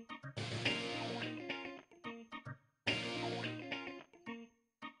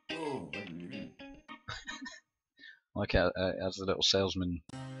 Like it has a little salesman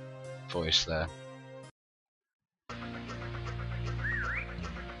voice there.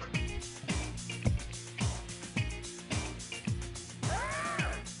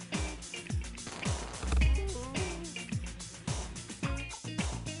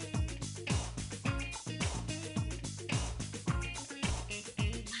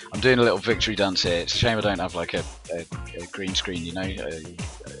 I'm doing a little victory dance here. It's a shame I don't have like a green screen, you know. You'll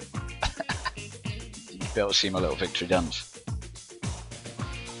be able to see my little victory dance.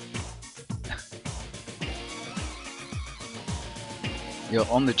 You're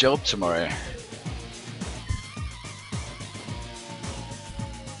on the job tomorrow.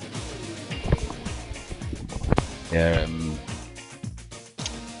 Yeah.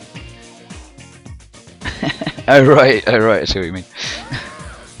 Oh right. I see what you mean.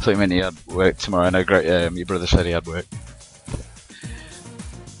 I thought you meant he had work tomorrow. I know, great. Your brother said he had work.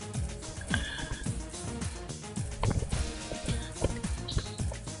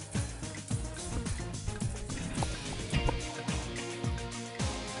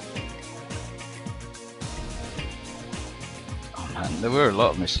 Oh man, there were a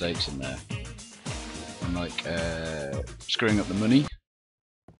lot of mistakes in there. And like screwing up the money.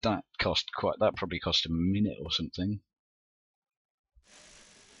 That probably cost a minute or something.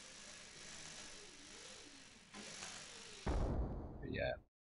 But yeah,